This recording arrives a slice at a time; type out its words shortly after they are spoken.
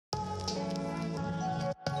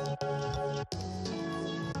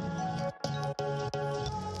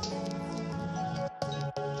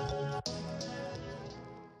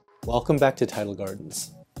Welcome back to Tidal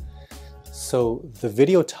Gardens. So the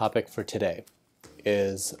video topic for today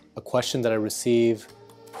is a question that I receive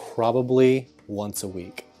probably once a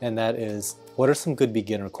week, and that is, what are some good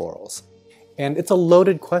beginner corals? And it's a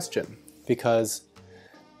loaded question because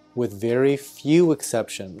with very few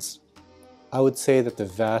exceptions, I would say that the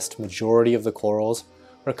vast majority of the corals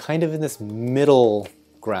are kind of in this middle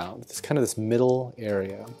ground, this middle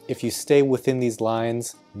area. If you stay within these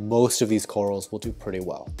lines, most of these corals will do pretty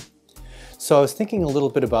well. So I was thinking a little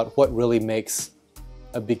bit about what really makes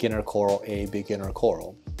a beginner coral a beginner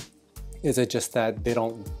coral. Is it just that they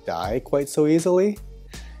don't die quite so easily?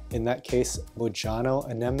 In that case, Mojano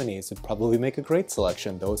anemones would probably make a great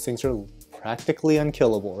selection. Those things are practically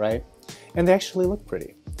unkillable, right? And they actually look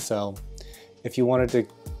pretty. So if you wanted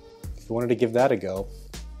to give that a go,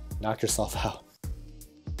 knock yourself out.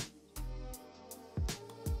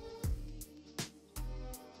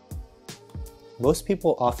 Most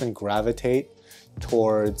people often gravitate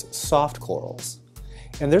towards soft corals.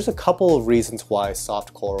 And there's a couple of reasons why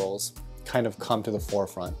soft corals kind of come to the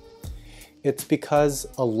forefront. It's because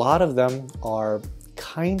a lot of them are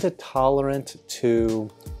kind of tolerant to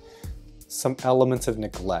some elements of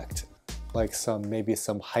neglect, like maybe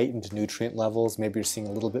some heightened nutrient levels. Maybe you're seeing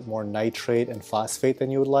a little bit more nitrate and phosphate than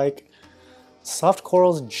you would like. Soft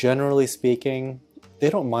corals, generally speaking, they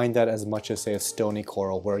don't mind that as much as, say, a stony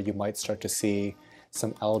coral, where you might start to see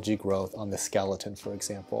some algae growth on the skeleton, for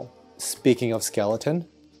example. Speaking of skeleton,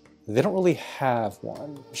 they don't really have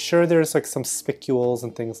one. Sure, there's like some spicules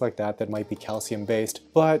and things like that that might be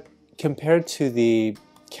calcium-based, but compared to the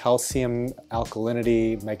calcium,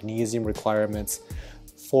 alkalinity, magnesium requirements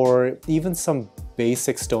for even some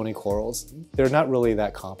basic stony corals, they're not really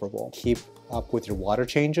that comparable. Keep up with your water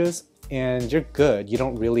changes, and you're good. You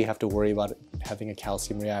don't really have to worry about having a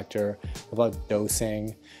calcium reactor, about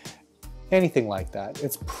dosing, anything like that.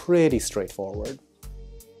 It's pretty straightforward.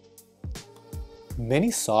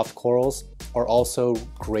 Many soft corals are also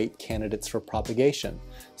great candidates for propagation.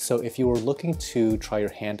 So if you were looking to try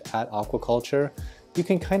your hand at aquaculture, you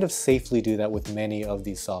can kind of safely do that with many of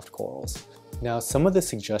these soft corals. Now, some of the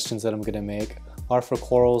suggestions that I'm going to make are for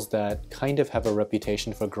corals that kind of have a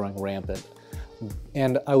reputation for growing rampant.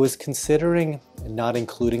 And I was considering not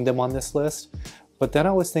including them on this list, but then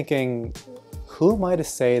I was thinking, who am I to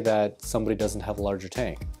say that somebody doesn't have a larger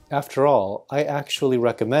tank? After all, I actually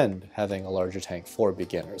recommend having a larger tank for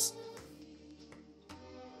beginners.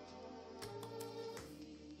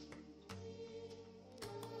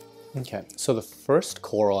 Okay, so the first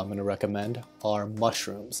coral I'm going to recommend are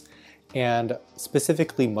mushrooms, and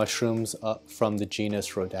specifically mushrooms from the genus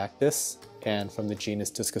Rhodactis and from the genus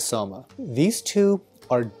Discosoma. These two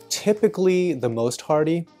are typically the most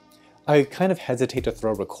hardy. I kind of hesitate to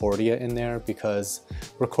throw Rickordia in there because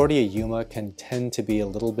Rickordia yuma can tend to be a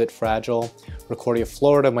little bit fragile. Rickordia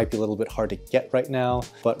florida might be a little bit hard to get right now,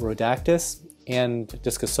 but Rhodactis and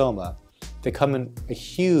Discosoma, they come in a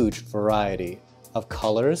huge variety of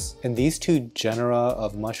colors, and these two genera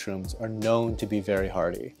of mushrooms are known to be very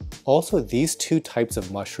hardy. Also, these two types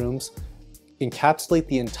of mushrooms encapsulate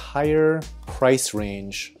the entire price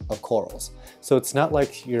range of corals. So it's not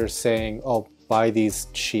like you're saying, oh, buy these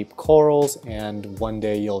cheap corals and one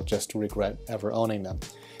day you'll just regret ever owning them.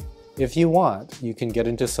 If you want, you can get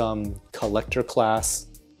into some collector class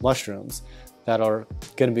mushrooms that are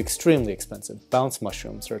going to be extremely expensive. Bounce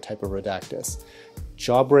mushrooms are a type of Rhodactis.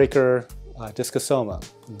 Jawbreaker Discosoma,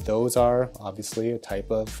 those are obviously a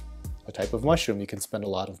type of mushroom you can spend a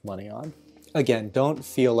lot of money on. Again, don't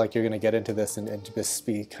feel like you're going to get into this and just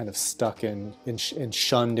be kind of stuck and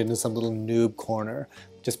shunned into some little noob corner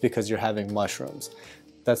just because you're having mushrooms.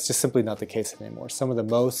 That's just simply not the case anymore. Some of the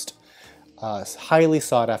most highly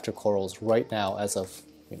sought after corals right now, as of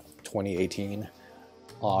 2018,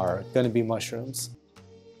 are going to be mushrooms.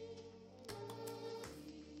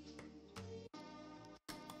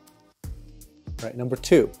 Right, number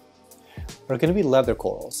two are going to be leather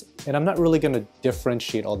corals. And I'm not really going to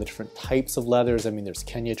differentiate all the different types of leathers. I mean, there's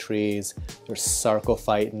Kenya trees, there's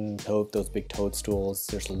sarcophyton, those big toadstools,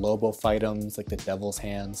 there's lobophytums, like the devil's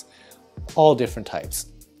hands, all different types.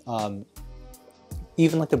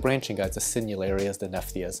 Even like the branching guys, the Sinularias, the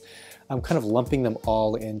Nephthias. I'm kind of lumping them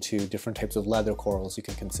all into different types of leather corals you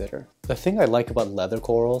can consider. The thing I like about leather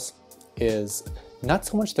corals is not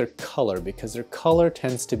so much their color, because their color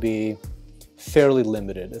tends to be fairly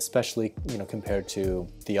limited, especially compared to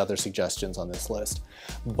the other suggestions on this list.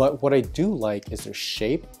 But what I do like is their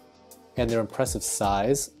shape and their impressive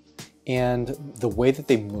size and the way that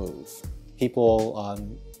they move. People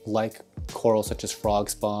like corals such as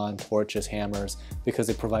frog spawn, torches, hammers, because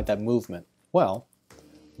they provide that movement. Well,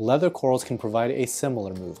 Leather corals can provide a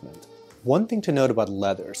similar movement. One thing to note about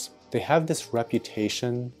leathers, they have this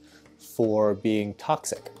reputation for being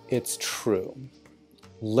toxic. It's true.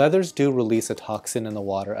 Leathers do release a toxin in the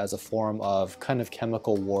water as a form of kind of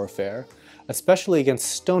chemical warfare, especially against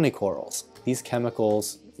stony corals. These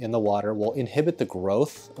chemicals in the water will inhibit the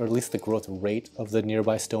growth, or at least the growth rate of the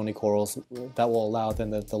nearby stony corals that will allow then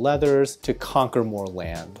the leathers to conquer more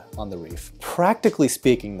land on the reef. Practically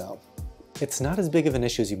speaking though, it's not as big of an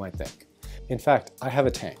issue as you might think. In fact, I have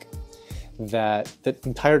a tank that the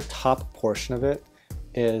entire top portion of it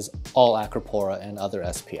is all Acropora and other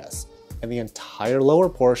SPS. And the entire lower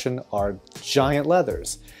portion are giant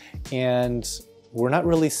leathers. And we're not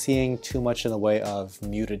really seeing too much in the way of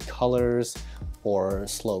muted colors or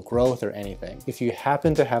slow growth or anything. If you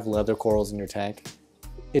happen to have leather corals in your tank,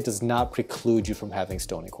 it does not preclude you from having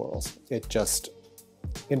stony corals. It just,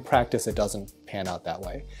 in practice, it doesn't pan out that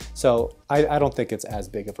way. So I don't think it's as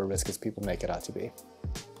big of a risk as people make it out to be.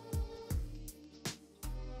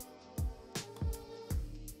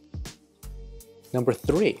 Number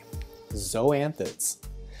 3, zoanthids.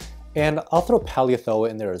 And I'll throw Paleothoa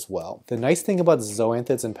in there as well. The nice thing about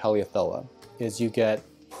zoanthids and Paleothoa is you get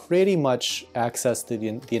pretty much access to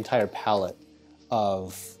the entire palette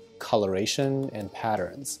of coloration and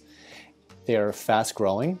patterns. They're fast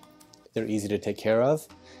growing, they're easy to take care of,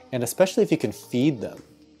 and especially if you can feed them,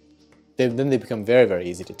 then they become very, very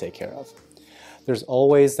easy to take care of. There's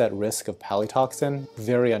always that risk of palytoxin,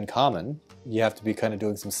 very uncommon. You have to be kind of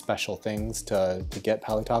doing some special things to get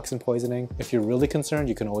palytoxin poisoning. If you're really concerned,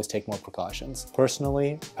 you can always take more precautions.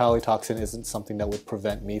 Personally, palytoxin isn't something that would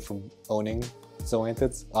prevent me from owning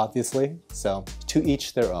zoanthids, obviously, so to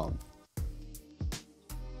each their own.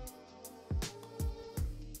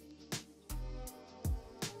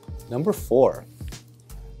 Number 4,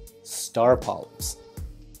 star polyps.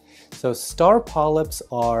 So star polyps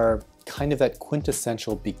are kind of that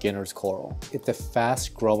quintessential beginner's coral. It's a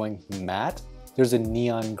fast-growing mat. There's a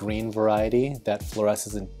neon green variety that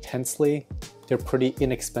fluoresces intensely. They're pretty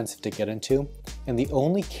inexpensive to get into. And the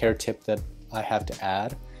only care tip that I have to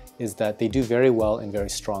add is that they do very well in very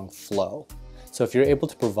strong flow. So if you're able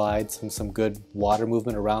to provide some good water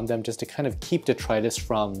movement around them just to kind of keep detritus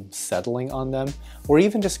from settling on them, or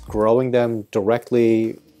even just growing them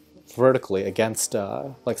directly vertically against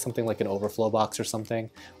like something like an overflow box or something,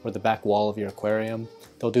 or the back wall of your aquarium,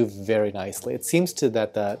 they'll do very nicely. It seems to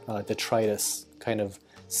that detritus kind of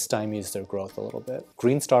stymies their growth a little bit.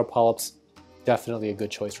 Green star polyps, definitely a good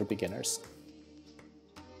choice for beginners.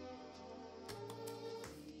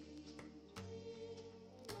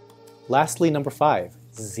 Lastly, number 5,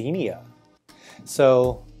 Xenia.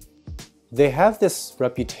 So they have this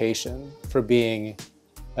reputation for being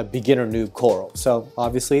a beginner noob coral. So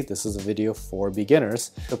obviously this is a video for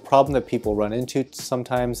beginners. The problem that people run into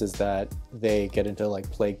sometimes is that they get into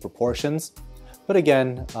like plague proportions. But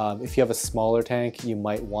again, if you have a smaller tank, you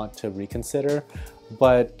might want to reconsider.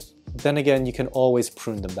 But then again, you can always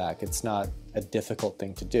prune them back. It's not a difficult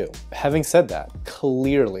thing to do. Having said that,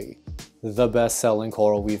 clearly the best-selling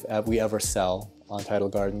coral we ever sell on Tidal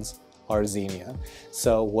Gardens are Xenia.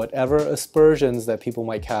 So whatever aspersions that people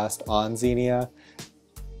might cast on Xenia,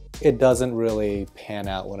 it doesn't really pan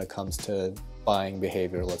out when it comes to buying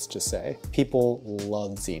behavior, let's just say. People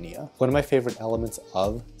love Xenia. One of my favorite elements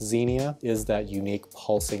of Xenia is that unique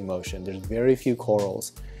pulsing motion. There's very few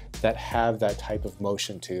corals that have that type of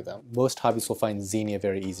motion to them. Most hobbyists will find Xenia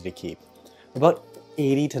very easy to keep. About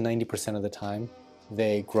 80 to 90% of the time,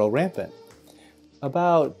 they grow rampant.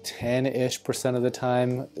 About 10-ish% of the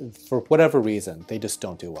time, for whatever reason, they just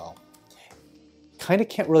don't do well. Kind of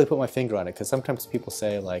can't really put my finger on it, because sometimes people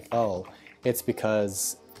say like, oh, it's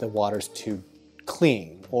because the water's too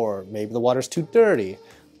clean, or maybe the water's too dirty.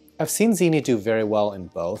 I've seen Xenia do very well in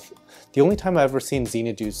both. The only time I've ever seen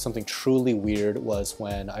Xenia do something truly weird was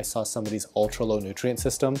when I saw somebody's ultra low nutrient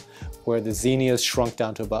system, where the Xenias shrunk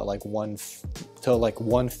down to about like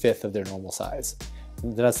 1/5 of their normal size.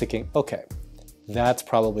 And then I was thinking, okay, that's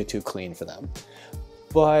probably too clean for them.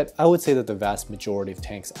 But I would say that the vast majority of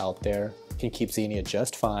tanks out there can keep Xenia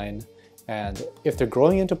just fine, and if they're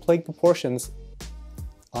growing into plague proportions,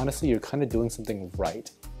 honestly, you're kind of doing something right.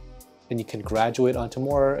 And you can graduate onto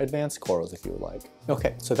more advanced corals if you would like.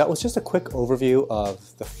 Okay, so that was just a quick overview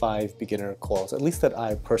of the 5 beginner corals, at least that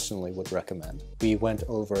I personally would recommend. We went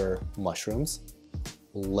over mushrooms,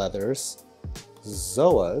 leathers,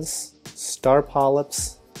 zoas, star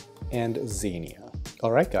polyps, and Xenia.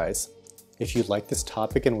 All right, guys, if you like this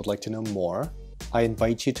topic and would like to know more, I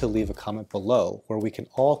invite you to leave a comment below where we can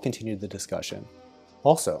all continue the discussion.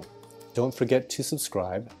 Also, don't forget to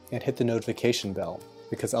subscribe and hit the notification bell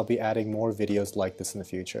because I'll be adding more videos like this in the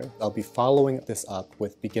future. I'll be following this up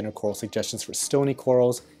with beginner coral suggestions for stony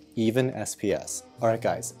corals, even SPS. Alright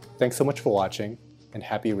guys, thanks so much for watching, and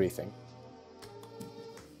happy reefing.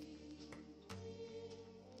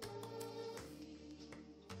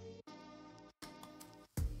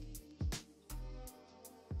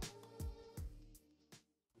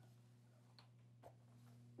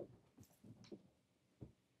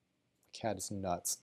 Cat is nuts.